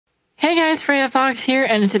Hey guys, Freya Fox here,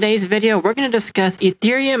 and in today's video, we're going to discuss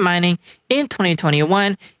Ethereum mining in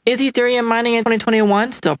 2021. Is Ethereum mining in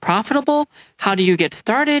 2021 still profitable? How do you get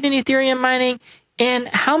started in Ethereum mining? And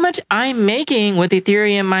how much I'm making with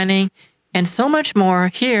Ethereum mining, and so much more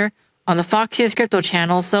here on the Foxy's Crypto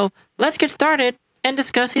channel. So let's get started and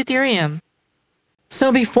discuss Ethereum.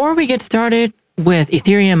 So before we get started with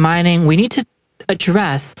Ethereum mining, we need to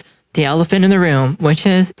address the elephant in the room, which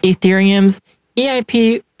is Ethereum's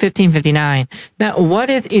EIP 1559. Now, what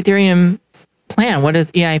is Ethereum's plan? What is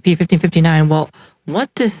EIP 1559? Well,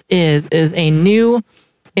 what this is a new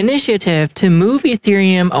initiative to move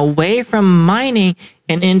Ethereum away from mining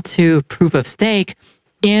and into proof of stake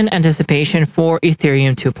in anticipation for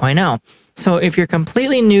Ethereum 2.0. So if you're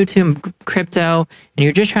completely new to crypto and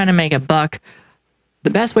you're just trying to make a buck, the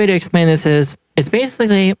best way to explain this is it's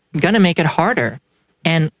basically going to make it harder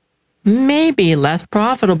and maybe less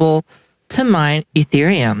profitable to mine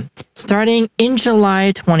Ethereum. Starting in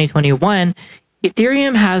July 2021,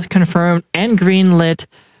 Ethereum has confirmed and greenlit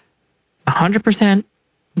 100%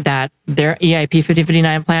 that their EIP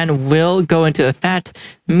 1559 plan will go into effect,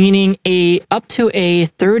 meaning up to a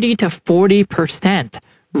 30 to 40%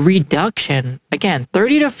 reduction. Again,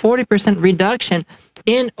 30 to 40% reduction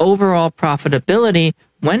in overall profitability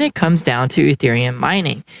when it comes down to Ethereum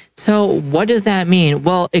mining. So what does that mean?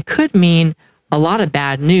 Well, it could mean a lot of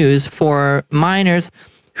bad news for miners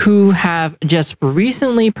who have just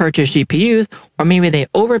recently purchased GPUs, or maybe they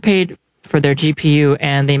overpaid for their GPU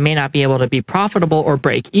and they may not be able to be profitable or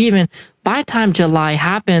break even by the time July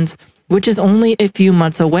happens, which is only a few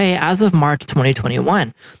months away as of March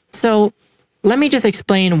 2021. So let me just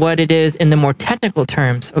explain what it is in the more technical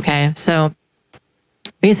terms, okay? So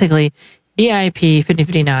basically, EIP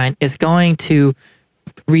 1559 is going to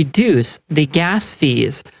reduce the gas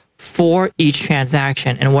fees for each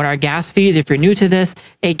transaction. And what are gas fees? If you're new to this,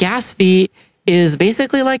 a gas fee is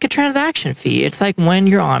basically like a transaction fee. It's like when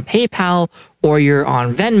you're on PayPal or you're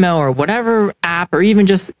on Venmo or whatever app, or even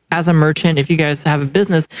just as a merchant, if you guys have a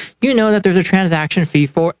business, you know that there's a transaction fee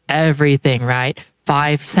for everything, right?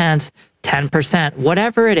 5 cents, 10%,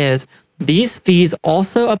 whatever it is. These fees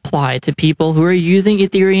also apply to people who are using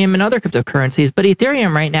Ethereum and other cryptocurrencies. But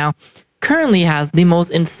Ethereum right now currently has the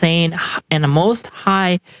most insane and the most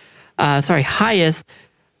highest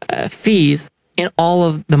fees in all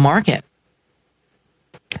of the market.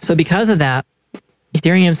 So because of that,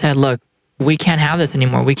 Ethereum said, look, we can't have this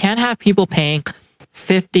anymore. We can't have people paying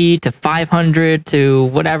 50 to 500 to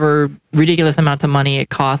whatever ridiculous amount of money it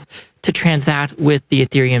costs to transact with the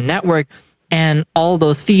Ethereum network. And all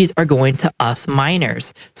those fees are going to us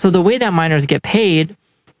miners. So the way that miners get paid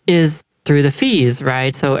is through the fees,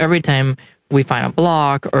 right? So every time we find a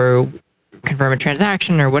block or confirm a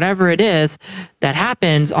transaction or whatever it is that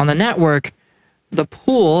happens on the network, the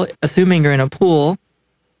pool, assuming you're in a pool,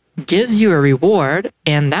 gives you a reward,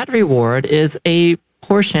 and that reward is a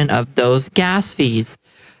portion of those gas fees.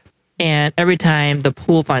 And every time the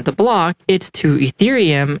pool finds a block, it's to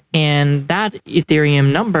Ethereum, and that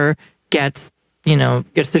Ethereum number gets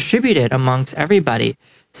distributed amongst everybody.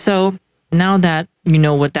 So now that you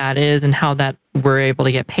know what that is and how that we're able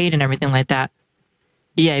to get paid and everything like that,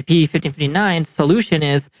 EIP 1559 solution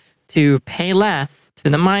is to pay less to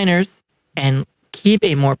the miners and keep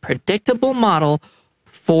a more predictable model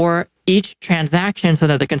for each transaction so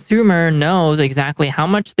that the consumer knows exactly how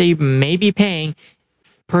much they may be paying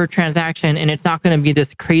per transaction. And it's not going to be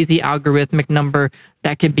this crazy algorithmic number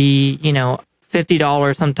that could be,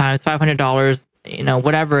 $50 sometimes, $500,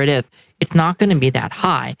 whatever it is. It's not going to be that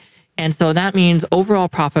high. And so that means overall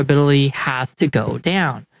profitability has to go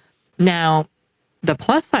down. Now, the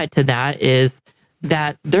plus side to that is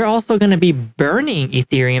that they're also going to be burning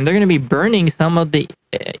Ethereum. They're going to be burning some of the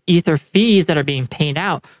Ether fees that are being paid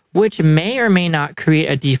out, which may or may not create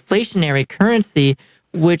a deflationary currency,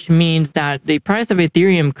 which means that the price of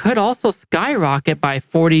Ethereum could also skyrocket by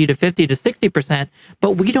 40 to 50 to 60%,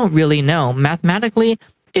 but we don't really know. Mathematically,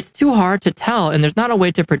 it's too hard to tell, and there's not a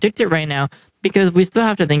way to predict it right now because we still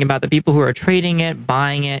have to think about the people who are trading it,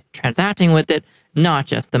 buying it, transacting with it, not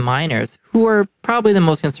just the miners, who are probably the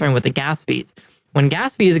most concerned with the gas fees. When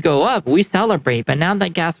gas fees go up, we celebrate, but now that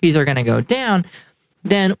gas fees are going to go down,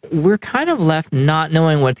 then we're kind of left not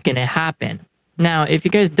knowing what's going to happen. Now, if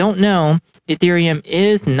you guys don't know, Ethereum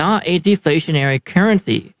is not a deflationary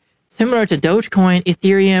currency. Similar to Dogecoin,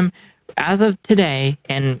 Ethereum, as of today,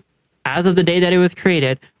 and as of the day that it was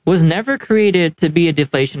created, was never created to be a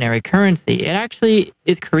deflationary currency. It actually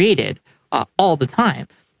is created all the time.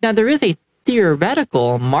 Now, there is a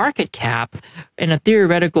theoretical market cap and a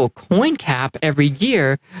theoretical coin cap every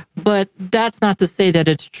year, but that's not to say that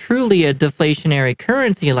it's truly a deflationary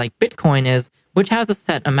currency like Bitcoin is, which has a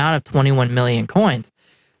set amount of 21 million coins.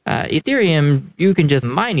 Ethereum, you can just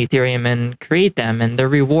mine Ethereum and create them, and they're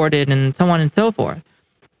rewarded and so on and so forth.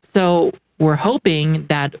 So we're hoping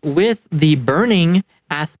that with the burning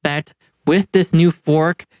aspect, with this new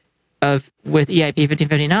fork with EIP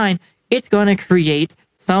 1559, it's going to create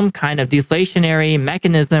some kind of deflationary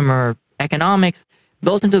mechanism or economics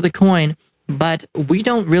built into the coin, but we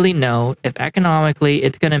don't really know if economically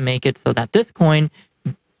it's going to make it so that this coin,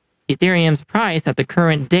 Ethereum's price at the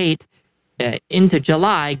current date into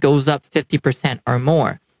July, goes up 50% or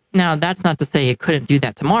more. Now, that's not to say it couldn't do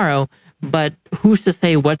that tomorrow, but who's to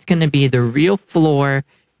say what's going to be the real floor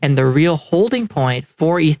and the real holding point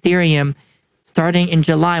for Ethereum starting in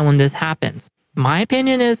July when this happens? My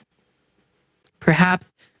opinion is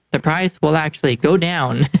perhaps the price will actually go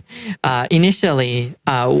down initially.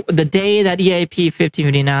 The day that EIP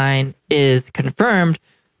 1559 is confirmed,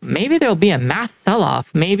 maybe there'll be a mass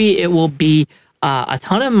sell-off. Maybe it will be a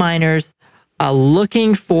ton of miners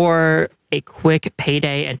looking for a quick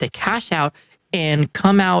payday and to cash out and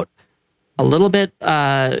come out a little bit,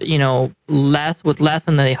 less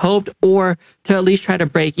than they hoped, or to at least try to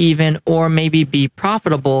break even or maybe be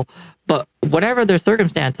profitable. But whatever their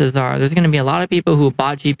circumstances are, there's going to be a lot of people who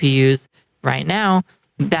bought GPUs right now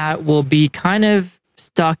that will be kind of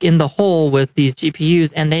stuck in the hole with these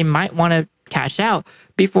GPUs, and they might want to cash out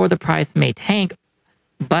before the price may tank.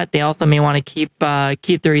 But they also may want to keep their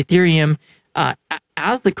Ethereum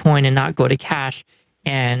as the coin and not go to cash,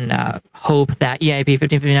 and hope that EIP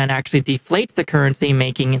 1559 actually deflates the currency,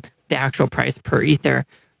 making the actual price per Ether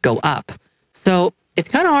go up. So it's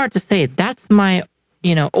kind of hard to say. That's my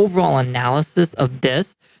overall analysis of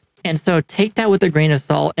this. And so take that with a grain of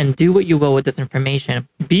salt and do what you will with this information.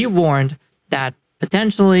 Be warned that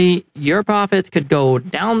potentially your profits could go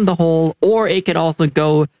down the hole, or it could also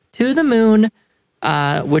go to the moon,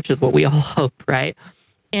 which is what we all hope, right?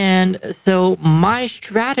 And so my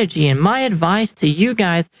strategy and my advice to you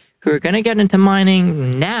guys who are going to get into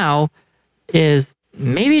mining now is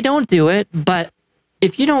maybe don't do it. But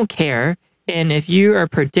if you don't care, and if you are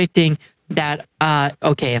predicting that,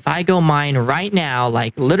 okay, if I go mine right now,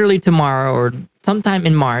 like literally tomorrow or sometime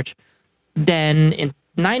in March, then in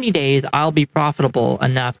 90 days, I'll be profitable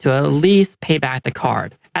enough to at least pay back the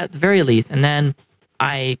card at the very least. And then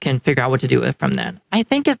I can figure out what to do with it from then. I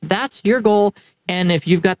think if that's your goal, and if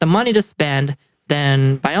you've got the money to spend,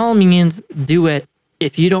 then by all means do it,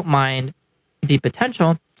 if you don't mind the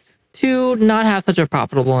potential to not have such a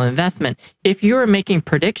profitable investment. If you're making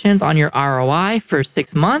predictions on your ROI for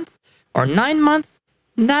 6 months or 9 months,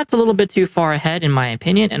 that's a little bit too far ahead in my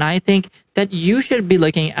opinion. And I think that you should be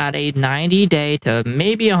looking at a 90-day to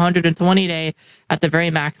maybe 120-day at the very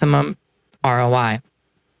maximum ROI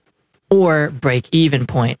or break-even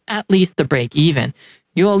point, at least the break-even.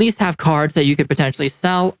 You'll at least have cards that you could potentially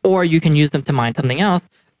sell, or you can use them to mine something else,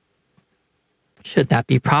 should that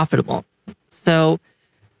be profitable. So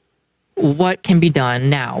what can be done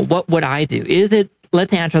now? What would I do?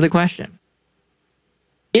 Let's answer the question.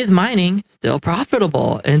 Is mining still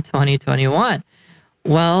profitable in 2021?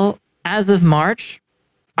 Well, as of March,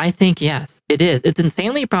 I think yes, it is. It's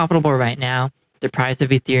insanely profitable right now. The price of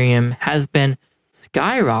Ethereum has been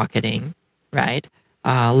skyrocketing, right?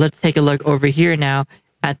 Let's take a look over here now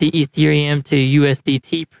at the Ethereum to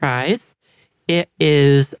USDT price. It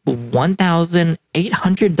is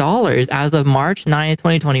 $1,800 as of March 9th,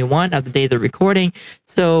 2021, at the day of the recording.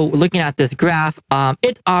 So looking at this graph,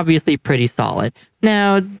 it's obviously pretty solid.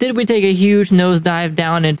 Now, did we take a huge nosedive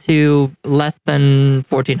down into less than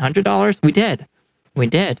 $1,400? We did. We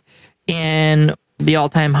did. And the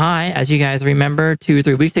all-time high, as you guys remember, 2 or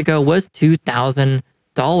 3 weeks ago, was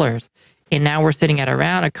 $2,000. And now we're sitting at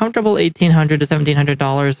around a comfortable $1,800 to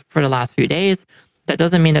 $1,700 for the last few days. That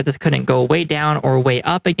doesn't mean that this couldn't go way down or way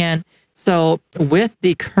up again. So with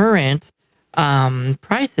the current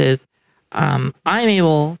prices, I'm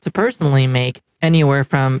able to personally make anywhere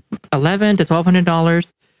from $1,100 to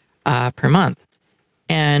 $1,200 per month.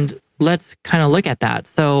 And let's kind of look at that.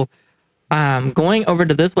 So going over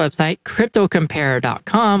to this website,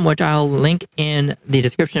 cryptocompare.com, which I'll link in the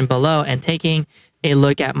description below, and taking a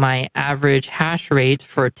look at my average hash rate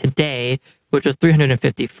for today, which was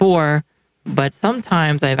 354, but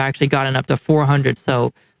sometimes I've actually gotten up to 400.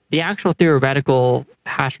 So the actual theoretical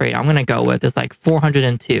hash rate I'm going to go with is like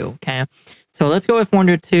 402, okay? So let's go with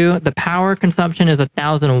 402. The power consumption is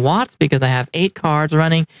 1,000 watts because I have 8 cards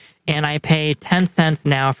running, and I pay 10 cents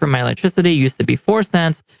now for my electricity. It used to be 4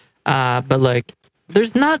 cents, but look,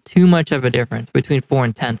 there's not too much of a difference between 4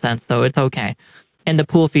 and 10 cents, so it's okay. And the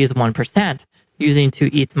pool fee is 1% using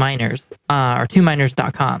 2ETH miners or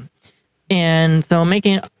 2miners.com. And so I'm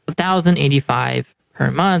making $1,085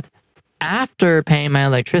 per month after paying my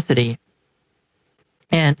electricity.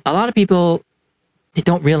 And a lot of people, they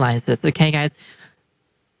don't realize this, okay, guys?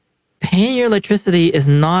 Paying your electricity is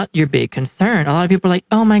not your big concern. A lot of people are like,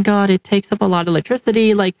 oh my God, it takes up a lot of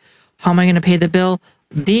electricity. Like, how am I going to pay the bill?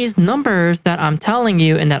 These numbers that I'm telling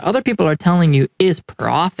you and that other people are telling you is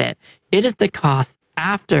profit. It is the cost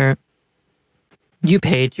after you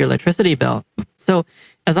paid your electricity bill. So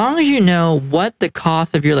as long as you know what the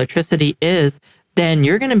cost of your electricity is, then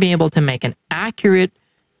you're going to be able to make an accurate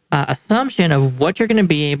assumption of what you're going to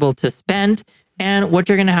be able to spend and what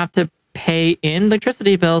you're going to have to pay in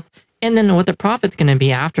electricity bills, and then what the profit's going to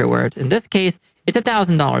be afterwards. In this case, it's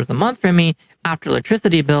 $1,000 a month for me after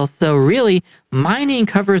electricity bills. So really, mining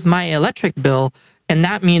covers my electric bill, and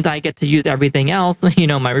that means I get to use everything else. You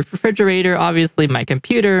know, my refrigerator, obviously, my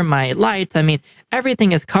computer, my lights. I mean,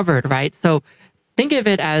 everything is covered, right? So think of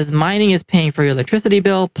it as mining is paying for your electricity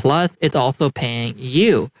bill, plus it's also paying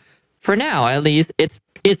you. For now, at least, it's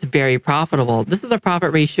very profitable. This is a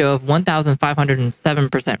profit ratio of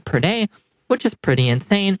 1,507% per day, which is pretty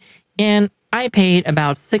insane. And I paid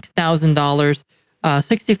about $6,000,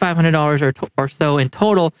 $6,500 or so in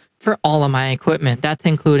total for all of my equipment. That's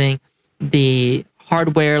including the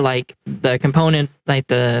hardware, like the components, like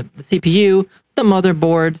the CPU, the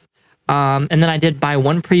motherboards. And then I did buy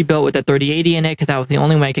one pre-built with a 3080 in it because that was the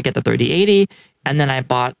only way I could get the 3080. And then I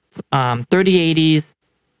bought 3080s.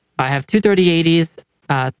 I have two 3080s,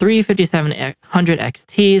 three 5700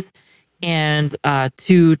 XTs, and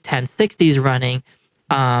two 1060s running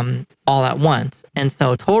all at once. And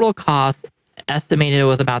so total cost estimated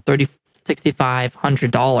was about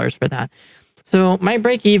 $6,500 for that. So my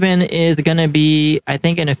break even is going to be, I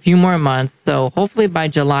think, in a few more months. So hopefully by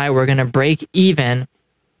July, we're going to break even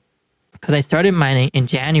because I started mining in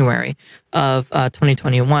January of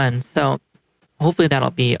 2021. So hopefully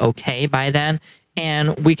that'll be okay by then.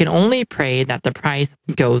 And we can only pray that the price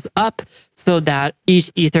goes up so that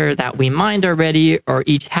each Ether that we mined already, or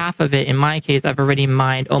each half of it, in my case, I've already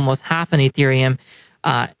mined almost half an Ethereum,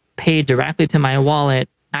 paid directly to my wallet,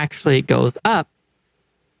 actually goes up.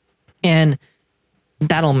 And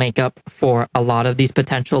that'll make up for a lot of these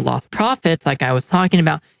potential lost profits, like I was talking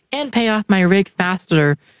about, and pay off my rig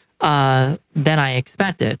faster than I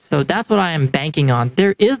expected. So that's what I am banking on.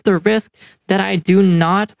 There is the risk that I do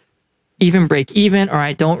not even break even, or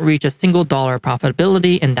I don't reach a single dollar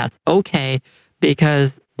profitability, and that's okay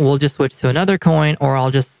because we'll just switch to another coin, or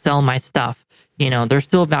I'll just sell my stuff. You know, they're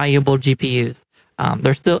still valuable GPUs.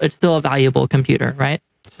 It's still a valuable computer, right?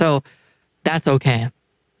 So that's okay.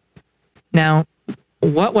 Now,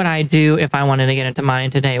 what would I do if I wanted to get into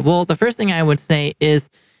mining today? Well, the first thing I would say is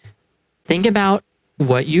think about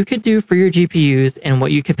what you could do for your GPUs and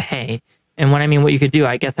what you could pay. And when I mean what you could do,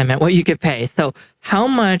 I guess I meant what you could pay. So how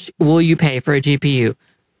much will you pay for a GPU?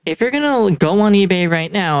 If you're going to go on eBay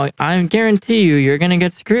right now, I guarantee you're going to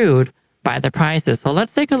get screwed by the prices. So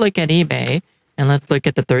let's take a look at eBay and let's look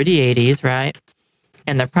at the 3080s, right?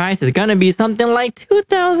 And the price is going to be something like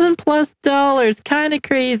 $2,000 plus. Kind of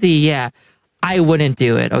crazy. Yeah, I wouldn't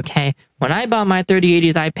do it, okay? When I bought my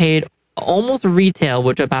 3080s, I paid almost retail,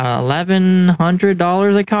 which about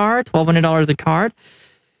 $1,100 a card, $1,200 a card.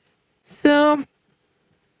 So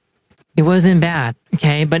it wasn't bad,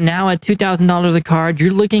 okay? But now at $2,000 a card,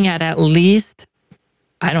 you're looking at least,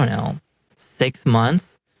 I don't know, 6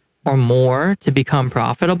 months or more to become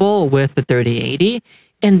profitable with the 3080.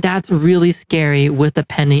 And that's really scary with the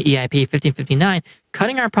pending EIP 1559,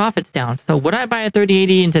 cutting our profits down. So would I buy a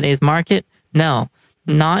 3080 in today's market? No,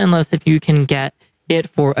 not unless if you can get it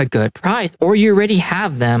for a good price, or you already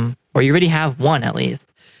have them, or you already have one at least.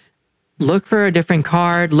 Look for a different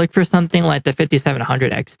card. Look for something like the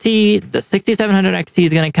 5700 XT. The 6700 XT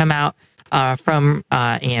is going to come out from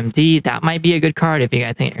AMD. That might be a good card if you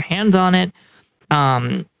guys can get your hands on it.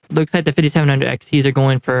 Looks like the 5700 XTs are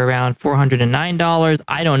going for around $409.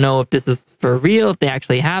 I don't know if this is for real, if they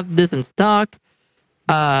actually have this in stock.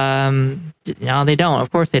 No, they don't.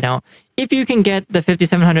 Of course they don't. If you can get the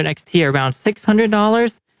 5700 XT around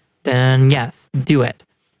 $600, then yes, do it.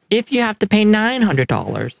 If you have to pay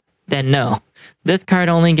 $900, then no. This card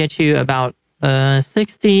only gets you about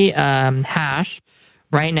 60 hash.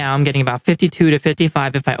 Right now, I'm getting about 52 to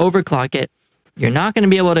 55 if I overclock it. You're not going to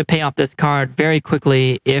be able to pay off this card very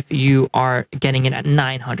quickly if you are getting it at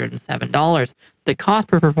 $907. The cost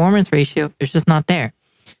per performance ratio is just not there.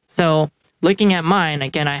 So looking at mine,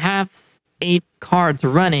 again, I have 8 cards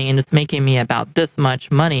running and it's making me about this much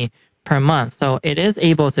money per month. So it is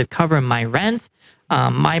able to cover my rent.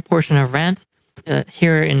 My portion of rent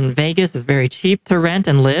here in Vegas is very cheap to rent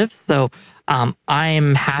and live. So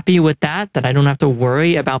I'm happy with that I don't have to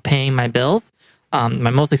worry about paying my bills.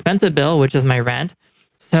 My most expensive bill, which is my rent.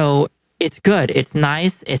 So it's good. It's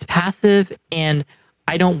nice. It's passive. And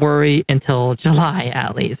I don't worry until July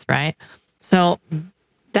at least, right? So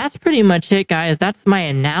that's pretty much it, guys. That's my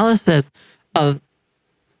analysis of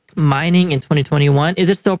mining in 2021. Is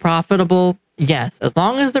it still profitable? Yes. As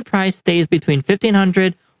long as the price stays between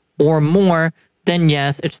 1,500 or more, then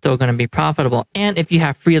yes, it's still going to be profitable. And if you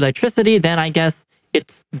have free electricity, then I guess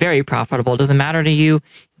it's very profitable. It doesn't matter to you.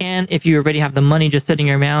 And if you already have the money just sitting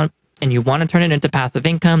around and you want to turn it into passive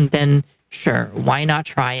income, then sure, why not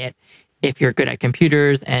try it? If you're good at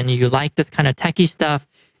computers and you like this kind of techie stuff,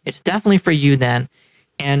 it's definitely for you then.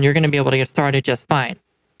 And you're going to be able to get started just fine.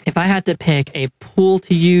 If I had to pick a pool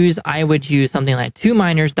to use, I would use something like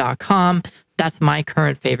 2miners.com. That's my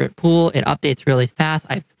current favorite pool. It updates really fast.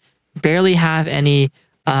 I barely have any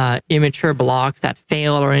immature blocks that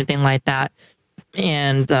fail or anything like that.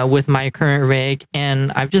 And with my current rig,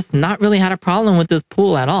 and I've just not really had a problem with this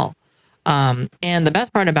pool at all. And the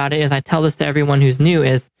best part about it is, I tell this to everyone who's new,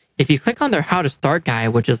 is if you click on their how to start guide,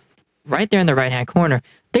 which is right there in the right hand corner,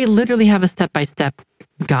 they literally have a step-by-step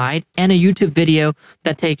guide and a YouTube video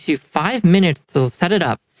that takes you 5 minutes to set it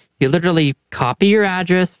up. You literally copy your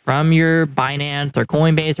address from your Binance or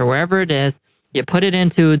Coinbase or wherever it is, you put it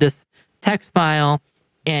into this text file,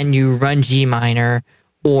 and you run Gminer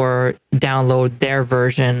or download their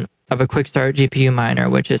version of a quick start GPU miner,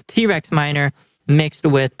 which is T-Rex miner mixed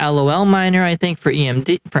with LOL miner, I think, for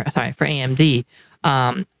AMD.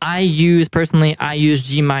 I use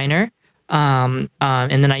Gminer, and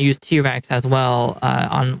then I use T-Rex as well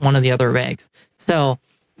on one of the other rigs. So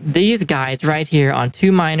these guides right here on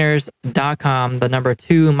 2miners.com, the number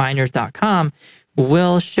 2miners.com,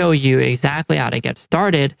 will show you exactly how to get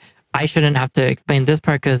started. I shouldn't have to explain this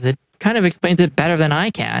part because it kind of explains it better than I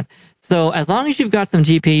can. So as long as you've got some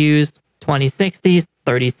GPUs, 2060s,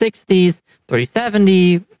 3060s,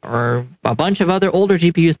 3070, or a bunch of other older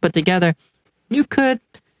GPUs put together, you could,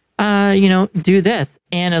 do this.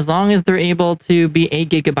 And as long as they're able to be 8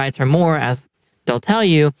 gigabytes or more, as they'll tell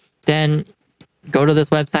you, then go to this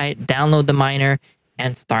website, download the miner,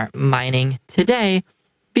 and start mining today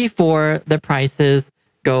before the prices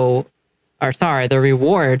the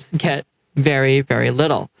rewards get very, very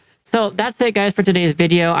little. So that's it, guys, for today's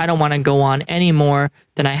video. I don't want to go on any more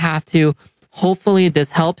than I have to. Hopefully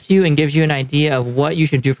this helps you and gives you an idea of what you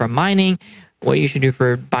should do for mining, what you should do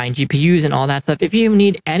for buying GPUs and all that stuff. If you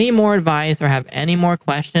need any more advice or have any more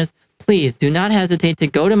questions, please do not hesitate to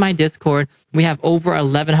go to my Discord. We have over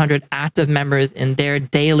 1,100 active members in there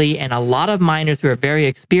daily, and a lot of miners who are very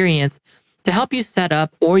experienced to help you set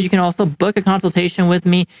up, or you can also book a consultation with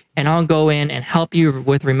me and I'll go in and help you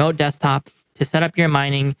with remote desktop to set up your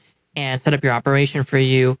mining and set up your operation for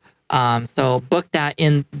you. So book that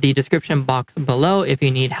in the description box below if you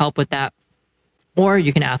need help with that, or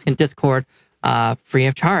you can ask in Discord free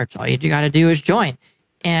of charge. All you got to do is join.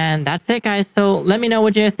 And that's it, guys. So let me know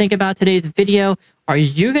what you guys think about today's video. Are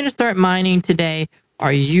you going to start mining today?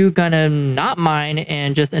 Are you going to not mine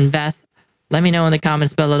and just invest? Let me know in the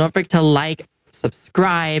comments below. Don't forget to like,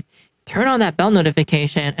 subscribe, turn on that bell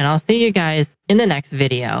notification, and I'll see you guys in the next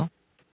video.